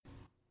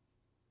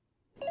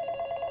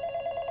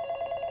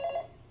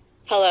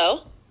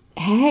Hello?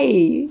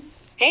 Hey,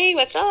 Hey,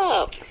 what's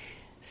up?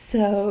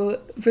 so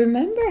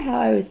remember how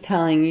I was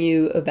telling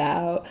you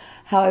about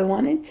how I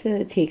wanted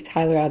to take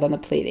Tyler out on a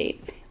play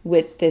date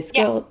with this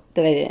Yeah, girl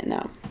that I didn't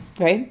know,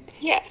 right?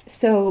 yeah.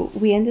 So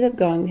we ended up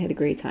going, we had a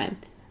great time.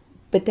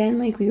 But then,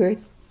 like, we were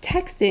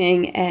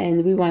texting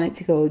and we wanted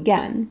to go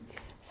again.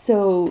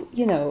 So,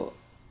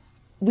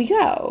 we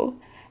go.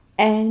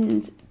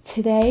 And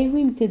today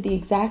we did the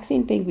exact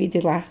same thing we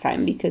did last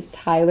time because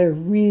Tyler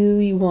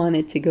really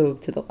wanted to go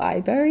to the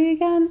library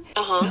again.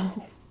 Uh-huh.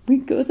 So we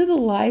go to the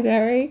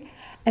library,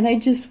 and I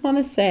just want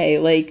to say,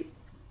 like,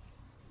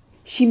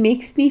 she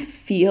makes me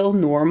feel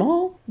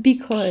normal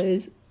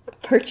because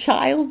her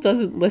child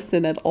doesn't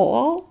listen at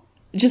all.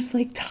 Just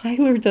like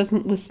Tyler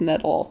doesn't listen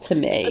at all to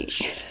me.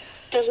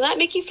 Doesn't that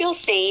make you feel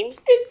sane?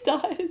 It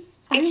does.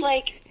 It's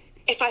like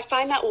if I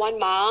find that one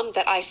mom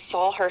that I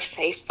saw her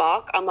say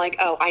fuck, I'm like,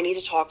 oh, I need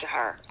to talk to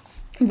her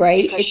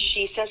Right? because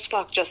she says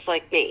fuck just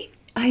like me.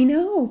 I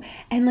know.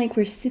 And like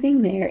we're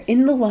sitting there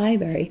in the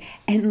library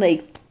and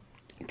like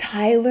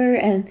Tyler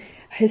and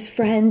his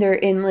friend are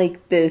in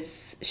like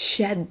this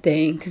shed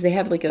thing because they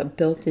have like a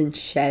built-in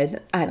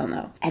shed. I don't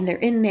know. And they're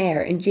in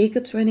there and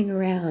Jacob's running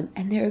around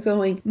and they're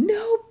going,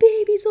 "No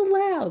babies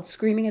allowed,"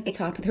 screaming at the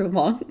top of their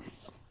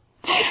lungs.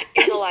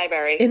 In the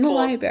library. In the Cool.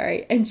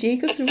 library, and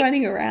Jacob's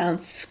running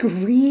around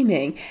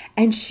screaming,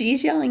 and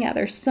she's yelling at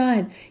her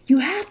son, "You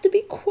have to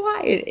be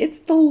quiet. It's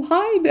the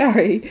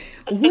library.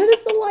 What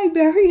does the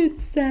librarian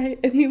say?"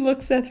 And he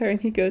looks at her and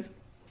he goes,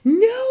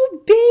 "No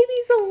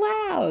babies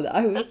allowed."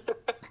 I was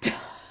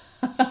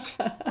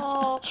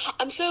Oh,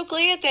 I'm so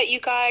glad that you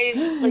guys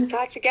like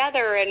got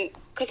together and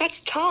because that's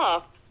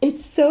tough,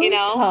 It's you so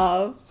know?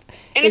 tough.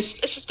 And It's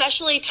it's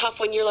especially tough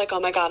when you're like, oh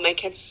my God, my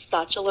kid's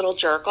such a little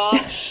jerk off.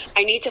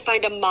 I need to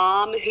find a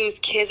mom whose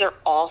kids are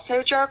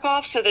also jerk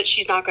off so that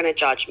she's not going to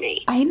judge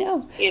me, I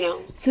know. you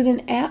know? So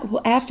then,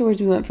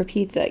 afterwards, we went for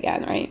pizza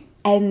again, right?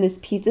 And this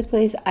pizza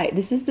place,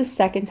 this is the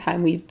second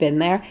time we've been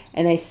there,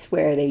 and I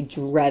swear they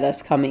dread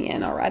us coming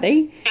in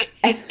already.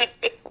 And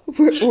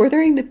we're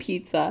ordering the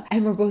pizza,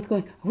 and we're both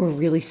going, "We're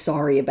really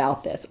sorry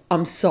about this.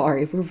 I'm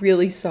sorry. We're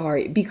really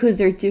sorry." Because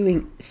they're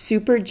doing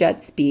Super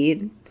Jet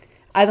Speed.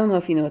 I don't know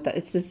if you know what that.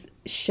 It's this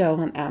show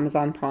on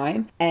Amazon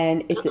Prime,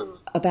 and it's Uh-uh.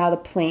 about a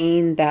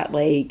plane that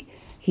like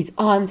he's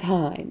on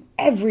time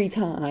every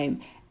time,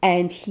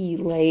 and he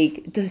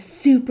like does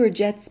super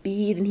jet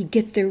speed, and he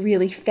gets there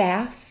really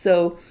fast.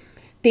 So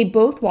they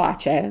both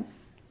watch it,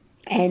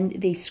 and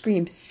they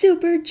scream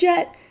 "super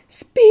jet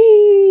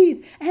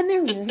speed," and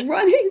they're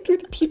running through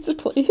the pizza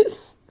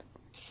place.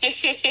 And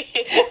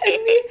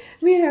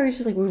me and her was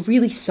just like, "We're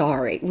really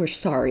sorry. We're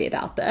sorry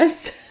about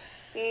this."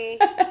 Mm.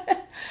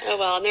 Oh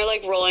well, and they're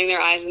like rolling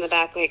their eyes in the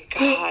back, like,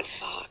 God,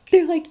 fuck.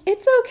 They're like,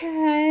 "It's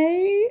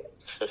okay."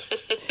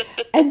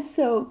 And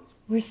so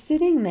we're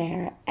sitting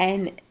there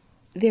and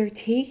they're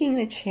taking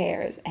the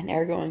chairs and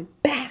they're going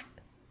back,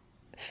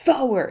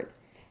 forward,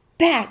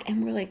 back.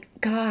 And we're like,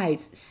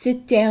 "Guys,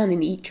 sit down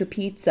and eat your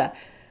pizza."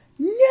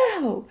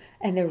 "No."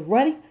 And they're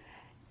running.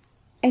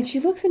 And she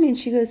looks at me and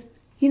she goes,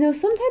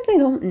 "Sometimes I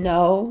don't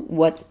know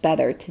what's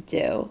better to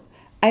do.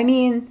 I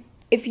mean,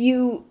 if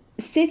you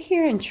sit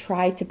here and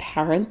try to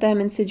parent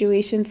them in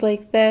situations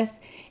like this,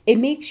 it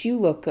makes you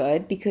look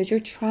good because you're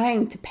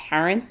trying to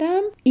parent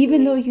them,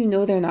 even though you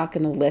know they're not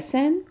going to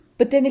listen.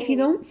 But then if you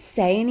don't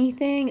say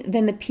anything,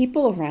 then the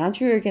people around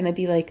you are going to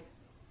be like,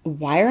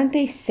 why aren't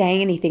they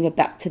saying anything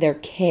about to their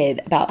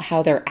kid about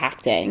how they're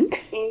acting?"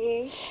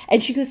 Hmm.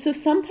 And she goes, "So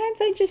sometimes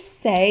I just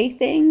say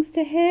things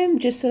to him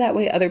just so that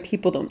way other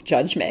people don't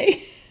judge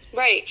me."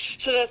 Right.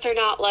 So that they're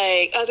not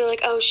like, oh, they're like,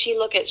 oh, she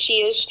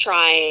is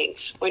trying.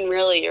 When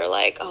really you're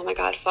like, oh my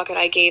God, fuck it.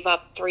 I gave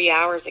up 3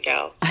 hours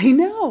ago. I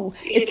know.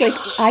 You It's like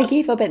know? I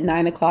gave up at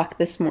 9 o'clock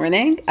this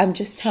morning. I'm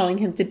just telling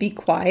him to be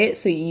quiet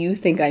so you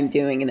think I'm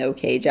doing an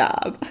okay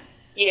job.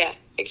 Yeah,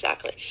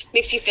 exactly.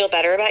 Makes you feel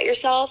better about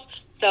yourself.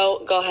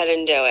 So go ahead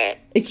and do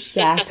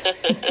Exactly.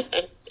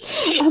 it.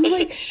 I'm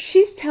like,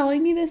 she's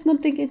telling me this, and I'm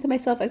thinking to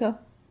myself, I go,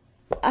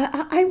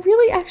 I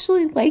really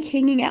actually like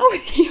hanging out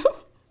with you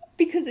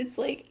because it's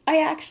like, I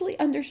actually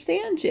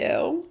understand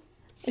you.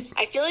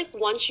 I feel like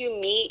once you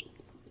meet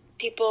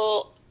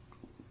people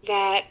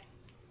that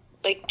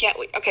like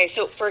okay,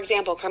 so for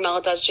example,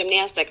 Carmela does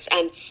gymnastics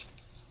and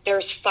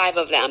there's five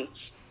of them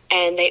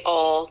and they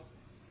all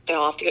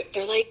have to go,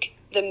 they're like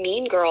the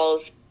mean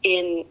girls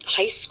in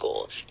high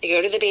school. They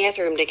go to the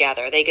bathroom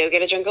together, they go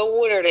get a drink of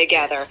water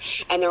together,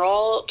 and they're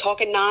all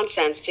talking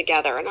nonsense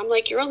together, and I'm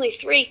like, you're only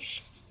three.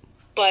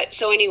 But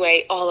so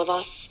anyway, all of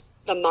us,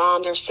 the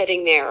moms, are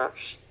sitting there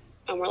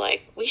and we're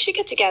like, we should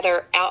get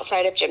together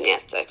outside of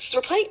gymnastics.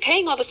 We're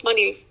paying all this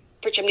money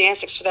for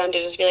gymnastics for them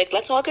to just be like,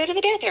 let's all go to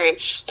the bathroom.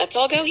 Let's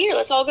all go here.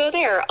 Let's all go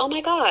there. Oh my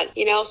God.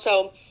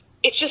 So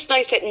it's just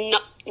nice that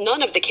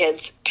none of the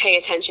kids pay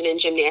attention in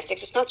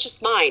gymnastics. It's not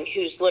just mine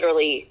who's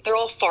literally, they're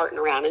all farting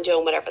around and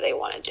doing whatever they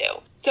want to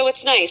do. So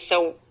it's nice.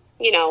 So,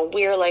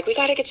 we're like, we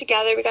got to get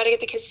together. We got to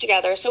get the kids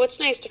together. So it's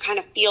nice to kind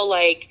of feel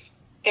like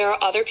there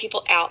are other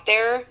people out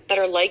there that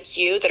are like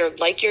you, that are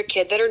like your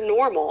kid, that are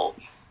normal.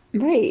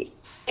 Right.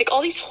 Like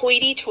all these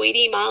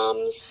hoity-toity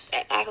moms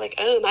that act like,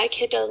 oh, my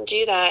kid doesn't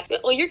do that.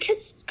 Well, your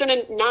kid's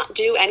gonna not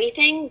do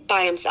anything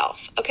by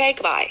himself. Okay,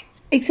 goodbye.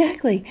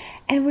 Exactly.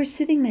 And we're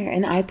sitting there,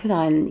 and I put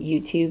on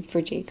YouTube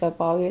for Jacob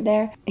while we were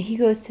there. He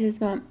goes to his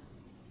mom,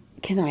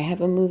 can I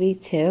have a movie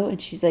too? And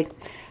she's like,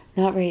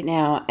 not right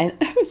now. And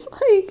I was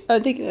like,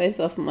 I'm thinking to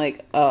myself, I'm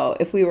like, oh,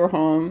 if we were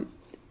home,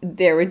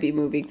 there would be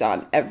movies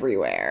on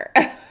everywhere.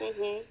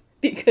 Mm-hmm.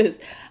 Because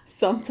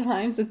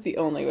sometimes it's the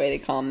only way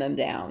to calm them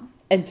down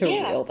and to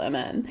reel them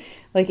in.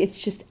 Like,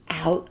 it's just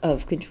out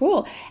of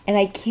control. And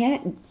I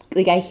can't,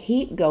 like, I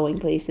hate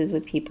going places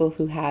with people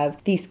who have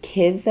these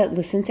kids that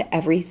listen to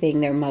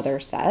everything their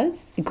mother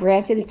says.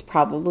 Granted, it's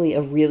probably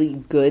a really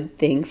good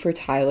thing for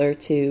Tyler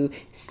to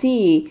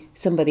see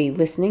somebody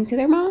listening to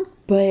their mom,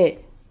 but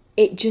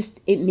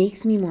it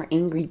makes me more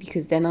angry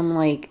because then I'm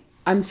like,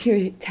 I'm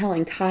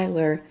telling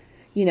Tyler,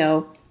 you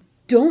know,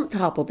 don't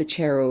topple the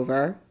chair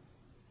over.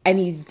 And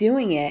he's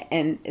doing it,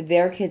 and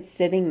their kid's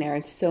sitting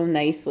there so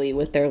nicely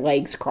with their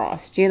legs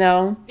crossed, you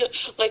know?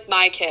 Like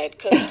my kid,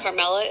 because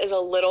Carmela is a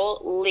little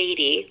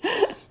lady.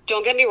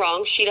 Don't get me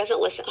wrong, she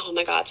doesn't listen. Oh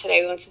my God, today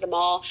we went to the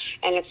mall,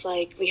 and it's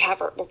like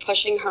we're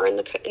pushing her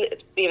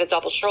we have a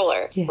double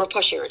stroller. Yeah. We're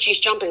pushing her, and she's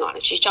jumping on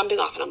it. She's jumping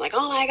off, and I'm like,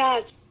 oh my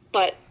God.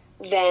 But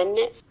then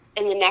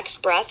in the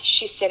next breath,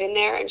 she's sitting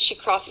there, and she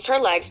crosses her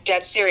legs,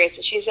 dead serious,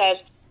 and she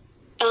says,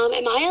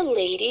 am I a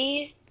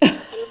lady? And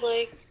I'm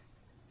like,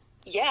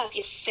 yeah,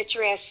 you sit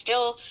your ass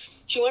still.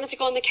 She wanted to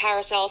go on the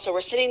carousel, so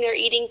we're sitting there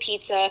eating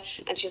pizza,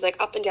 and she's like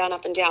up and down,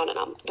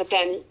 and but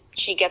then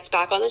she gets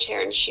back on the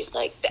chair, and she's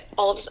like,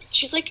 all of a sudden,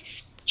 she's like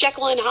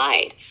Jekyll and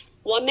Hyde.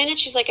 1 minute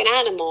she's like an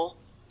animal,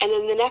 and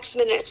then the next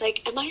minute it's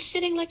like, am I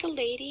sitting like a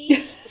lady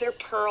with her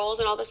pearls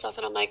and all this stuff?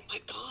 And I'm like, my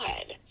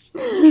God,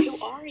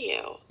 who are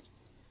you?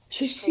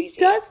 So she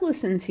does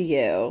listen to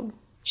you.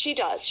 She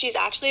does. She's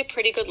actually a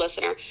pretty good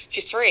listener.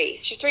 She's 3.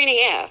 She's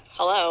 3.5.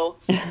 Hello.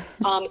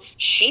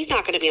 She's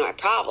not going to be my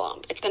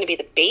problem. It's going to be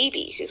the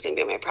baby who's going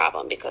to be my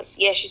problem because,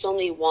 yeah, she's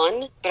only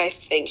 1, but I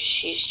think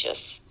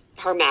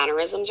her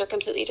mannerisms are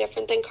completely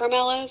different than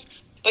Carmela's.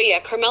 But yeah,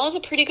 Carmela's a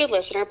pretty good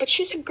listener, but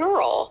she's a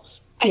girl.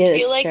 I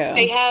feel like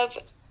they have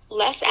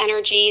less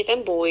energy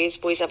than boys.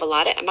 Boys have a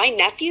lot of, and my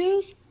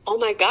nephews, oh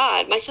my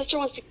God, my sister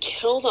wants to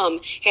kill them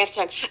half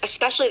the time,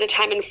 especially the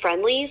time in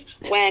Friendlies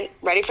when,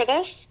 ready for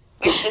this?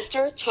 My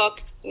sister took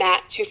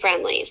Matt to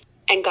Friendlies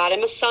and got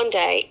him a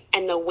sundae,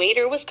 and the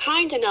waiter was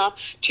kind enough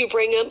to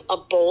bring him a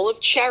bowl of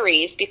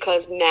cherries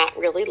because Matt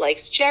really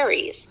likes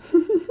cherries.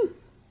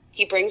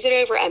 He brings it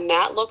over, and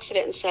Matt looks at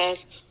it and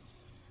says,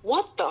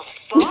 what the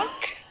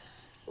fuck?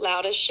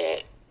 Loud as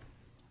shit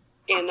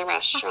in the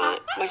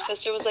restaurant. My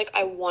sister was like,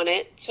 I want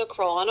it to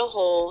crawl in a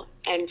hole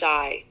and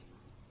die.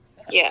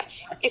 Yeah,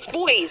 it's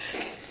boys.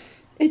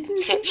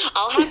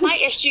 I'll have my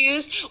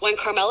issues when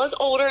Carmela's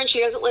older and she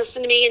doesn't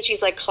listen to me and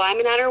she's like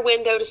climbing out her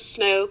window to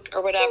smoke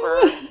or whatever.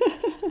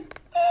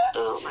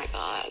 Oh my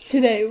God.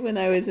 Today when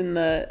I was in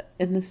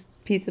this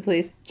pizza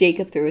place,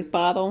 Jacob threw his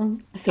bottle.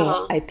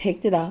 So I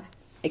picked it up,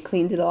 I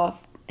cleaned it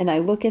off, and I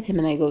look at him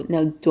and I go,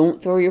 no, don't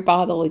throw your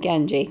bottle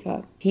again,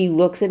 Jacob. He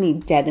looks at me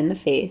dead in the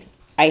face.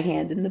 I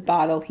hand him the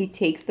bottle. He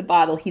takes the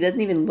bottle. He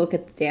doesn't even look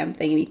at the damn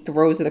thing and he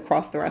throws it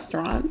across the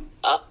restaurant.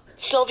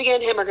 Sylvia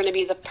and him are going to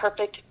be the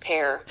perfect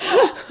pair.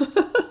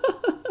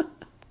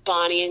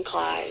 Bonnie and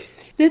Clyde.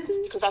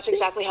 Because that's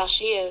exactly how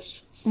she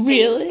is.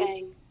 Same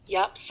thing.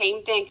 Yep,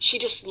 same thing. She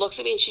just looks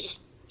at me and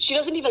she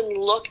doesn't even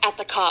look at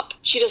the cup.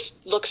 She just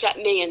looks at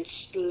me and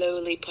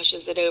slowly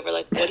pushes it over.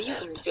 Like, what are you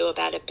going to do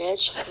about it,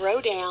 bitch?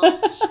 Throw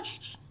down.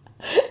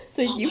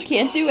 So you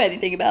can't do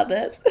anything about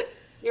this.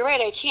 You're right,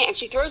 I can't. And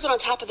she throws it on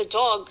top of the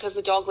dog because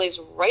the dog lays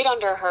right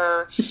under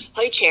her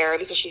high chair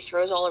because she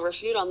throws all of her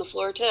food on the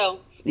floor too.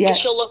 Yeah. And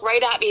she'll look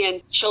right at me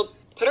and she'll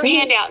put her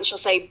hand out and she'll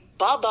say,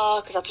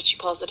 Bubba, because that's what she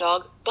calls the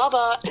dog,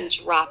 Bubba, and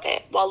drop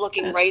it while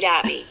looking right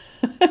at me.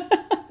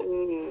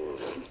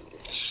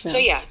 So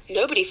yeah,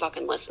 nobody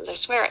fucking listens, I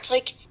swear. It's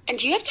like, and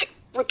do you have to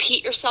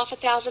repeat yourself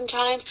 1,000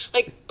 times?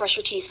 Like, brush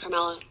your teeth,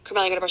 Carmela.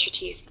 Carmela, you gotta brush your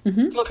teeth.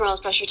 Mm-hmm. Come on, Carmela,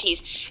 let's brush your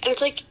teeth. And it's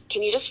like,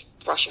 can you just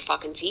brush your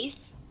fucking teeth,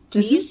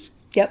 please? Mm-hmm.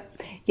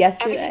 Yep.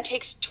 Yesterday. Everything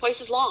takes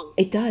twice as long.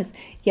 It does.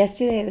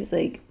 Yesterday, I was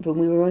like, when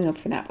we were going up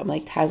for nap, I'm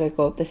like, Tyler,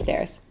 go up the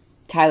stairs.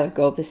 Tyler,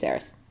 go up the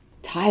stairs.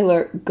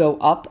 Tyler, go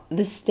up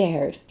the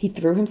stairs. He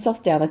threw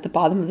himself down at the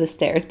bottom of the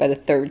stairs by the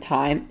 3rd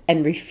time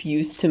and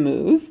refused to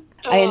move.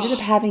 I ended up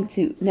having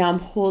to, now I'm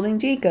holding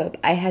Jacob.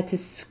 I had to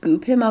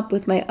scoop him up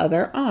with my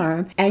other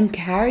arm and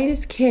carry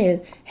this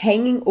kid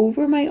hanging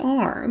over my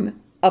arm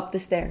up the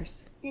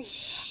stairs.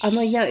 I'm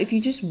like, now, if you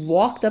just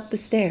walked up the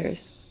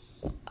stairs,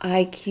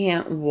 I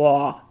can't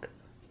walk.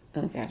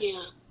 Okay.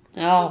 Yeah.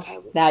 Oh, okay.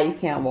 Now you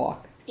can't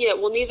walk. Yeah,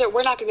 well,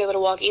 we're not going to be able to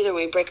walk either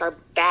when we break our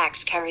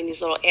backs carrying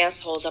these little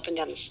assholes up and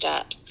down the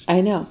steps.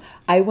 I know.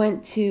 I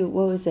went to,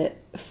 what was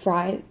it,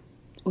 Friday?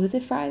 Was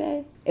it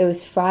Friday? It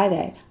was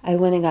Friday. I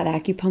went and got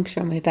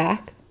acupuncture on my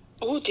back.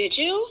 Oh, did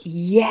you?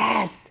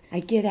 Yes. I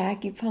get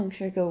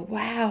acupuncture. I go,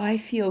 wow, I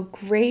feel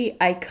great.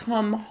 I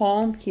come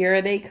home.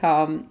 Here they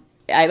come.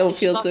 I don't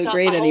feel so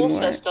great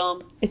anymore.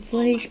 System. It's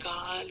like, oh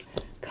my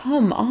God.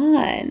 come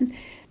on.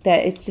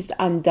 That it's just,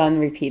 I'm done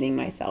repeating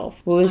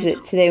myself. What was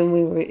it today when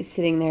we were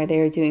sitting there, they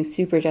were doing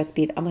super jet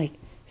speed. I'm like,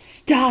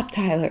 stop,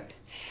 Tyler.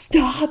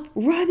 Stop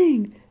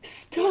running.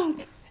 Stop.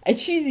 And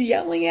she's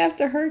yelling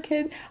after her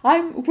kid.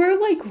 We're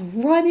like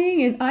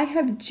running and I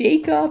have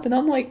Jacob and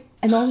I'm like,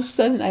 and all of a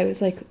sudden I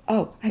was like,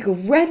 oh, I go,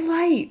 red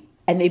light.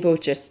 And they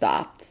both just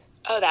stopped.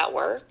 Oh, that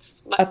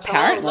works?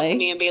 Apparently. Look at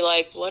me and be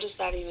like, what does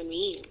that even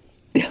mean?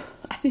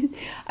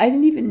 I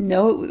didn't even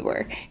know it would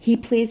work. He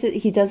plays it,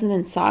 he does it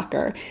in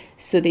soccer.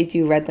 So they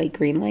do red light,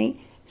 green light.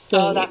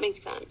 So, that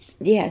makes sense.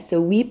 Yeah,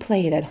 so we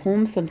play it at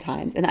home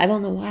sometimes. And I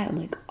don't know why. I'm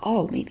like,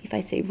 oh, maybe if I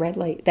say red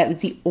light. That was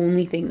the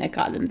only thing that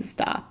got them to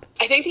stop.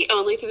 I think the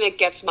only thing that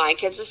gets my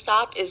kids to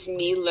stop is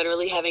me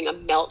literally having a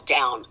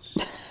meltdown.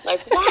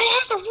 Like,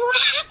 what is wrong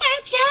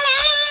with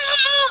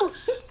you?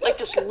 Like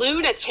this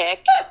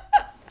lunatic.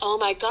 Oh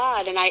my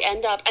God. And I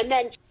end up, and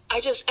then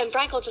and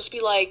Frank will just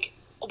be like,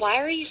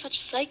 why are you such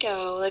a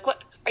psycho? Like,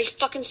 what? Are you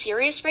fucking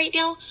serious right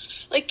now?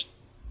 Like,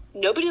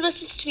 nobody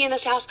listens to me in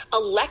this house.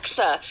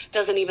 Alexa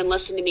doesn't even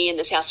listen to me in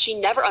this house. She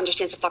never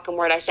understands a fucking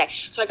word I say.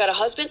 So I got a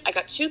husband, I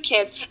got 2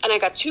 kids, and I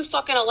got 2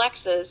 fucking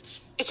Alexas.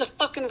 It's a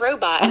fucking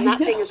robot. And that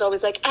thing is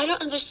always like, I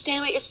don't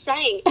understand what you're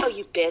saying. Oh,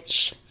 you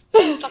bitch.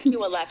 Fuck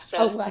you, Alexa.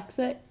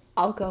 Alexa,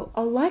 I'll go,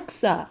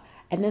 Alexa.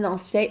 And then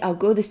I'll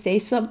go to say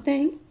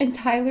something, and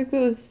Tyler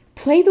goes,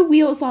 play the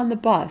wheels on the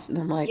bus. And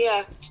I'm like,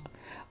 yeah.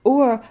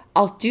 Or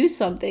I'll do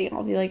something,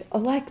 I'll be like,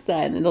 Alexa,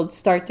 and then they'll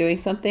start doing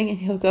something, and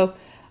he'll go,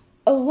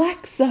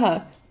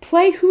 Alexa,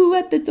 play Who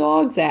Let the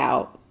Dogs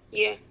Out.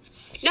 Yeah.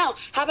 No,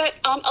 how about,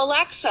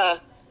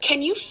 Alexa,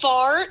 can you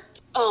fart?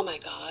 Oh my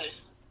God.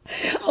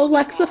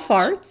 Alexa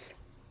farts?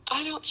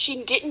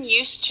 She didn't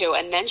used to,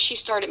 and then she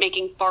started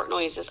making fart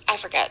noises. I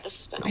forget, this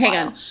has been a while.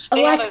 Hang on.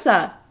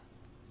 Alexa,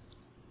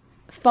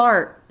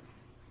 fart.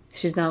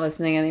 She's not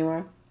listening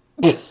anymore.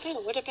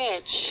 Oh, what a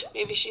bitch.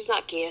 Maybe she's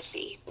not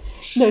gassy.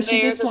 No,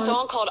 There's a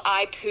song called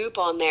I Poop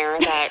on there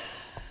that,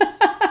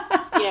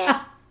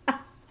 yeah.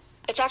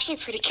 It's actually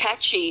pretty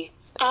catchy.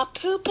 I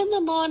poop in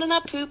the morning,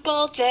 I poop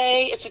all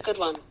day. It's a good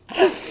one.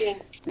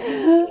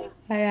 Yeah.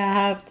 I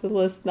have to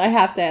listen. I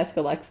have to ask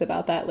Alexa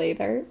about that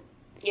later.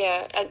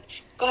 Yeah, and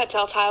go ahead,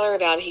 tell Tyler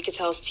about it. He could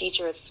tell his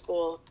teacher at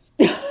school.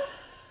 It's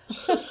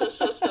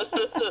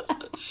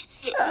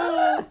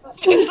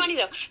funny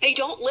though. They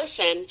don't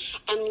listen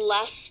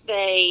unless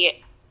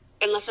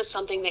it's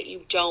something that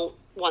you don't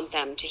want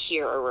them to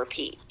hear or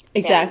repeat.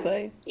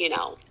 Exactly. Then,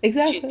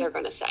 exactly. They're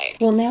going to say.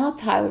 Well, now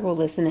Tyler will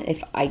listen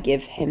if I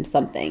give him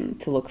something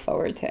to look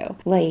forward to.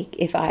 Like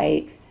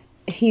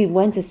he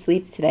went to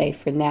sleep today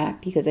for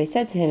nap because I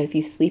said to him, if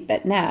you sleep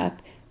at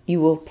nap, you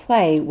will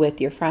play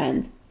with your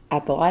friend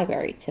at the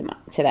library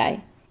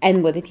today.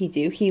 And what did he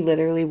do? He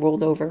literally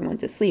rolled over and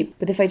went to sleep.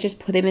 But if I just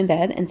put him in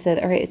bed and said,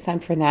 all right, it's time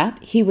for a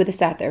nap, he would have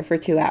sat there for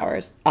 2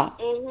 hours up.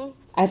 Mm-hmm.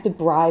 I have to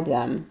bribe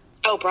them.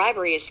 Oh,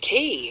 bribery is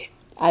key.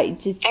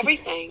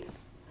 Everything.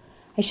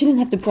 I shouldn't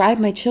have to bribe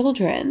my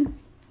children.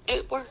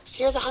 It works.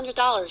 Here's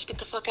 $100. Get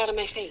the fuck out of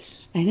my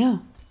face. I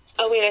know.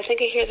 Oh, wait, I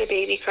think I hear the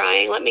baby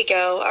crying. Let me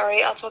go. All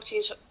right, I'll talk to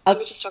you. Let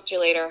me just talk to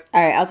you later.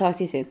 All right, I'll talk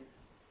to you soon.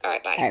 All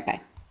right, bye. All right,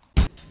 bye.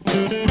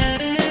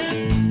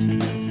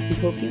 We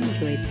hope you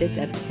enjoyed this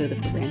episode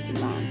of The Ranting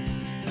Moms.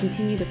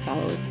 Continue to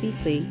follow us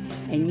weekly,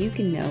 and you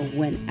can know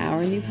when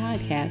our new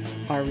podcasts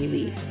are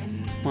released.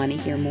 Want to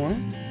hear more?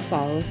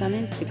 Follow us on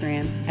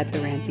Instagram at The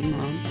Ranting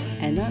Moms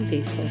and on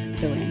Facebook,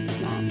 The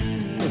Ranting Moms.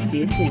 We'll see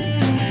you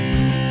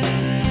soon.